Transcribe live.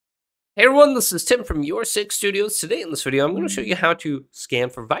Hey everyone, this is Tim from Your Six Studios. Today in this video, I'm going to show you how to scan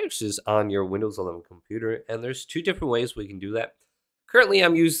for viruses on your Windows 11 computer, and there's two different ways we can do that. Currently,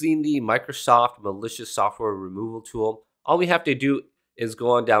 I'm using the Microsoft Malicious Software Removal tool. All we have to do is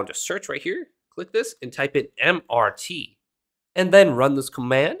go on down to search right here, click this, and type in MRT, and then run this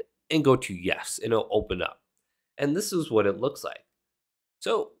command and go to yes, and it'll open up. And this is what it looks like.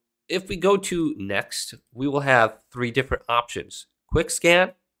 So if we go to next, we will have three different options: quick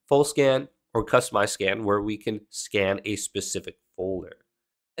scan, full scan, or customize scan, where we can scan a specific folder.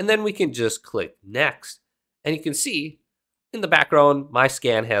 And then we can just click next. And you can see in the background, my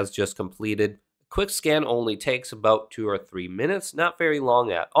scan has just completed. Quick scan only takes about 2 or 3 minutes, not very long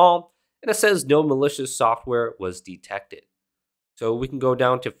at all. And it says no malicious software was detected. So we can go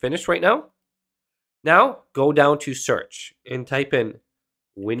down to finish right now. Now go down to search and type in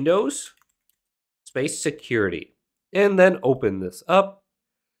Windows space security, and then open this up.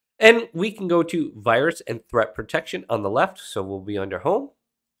 And we can go to virus and threat protection on the left, so we'll be under home.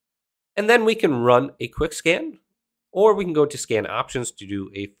 And then we can run a quick scan, or we can go to scan options to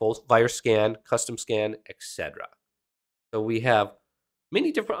do a full virus scan, custom scan, etc. So we have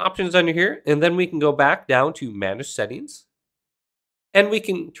many different options under here, and then we can go back down to manage settings, and we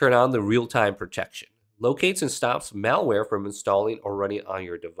can turn on the real-time protection. Locates and stops malware from installing or running on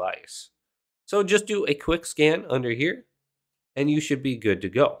your device. So just do a quick scan under here, and you should be good to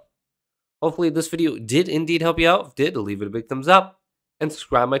go. Hopefully this video did indeed help you out. If it did, leave it a big thumbs up, and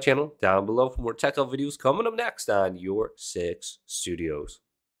subscribe my channel down below for more tech videos coming up next on Your Six Studios.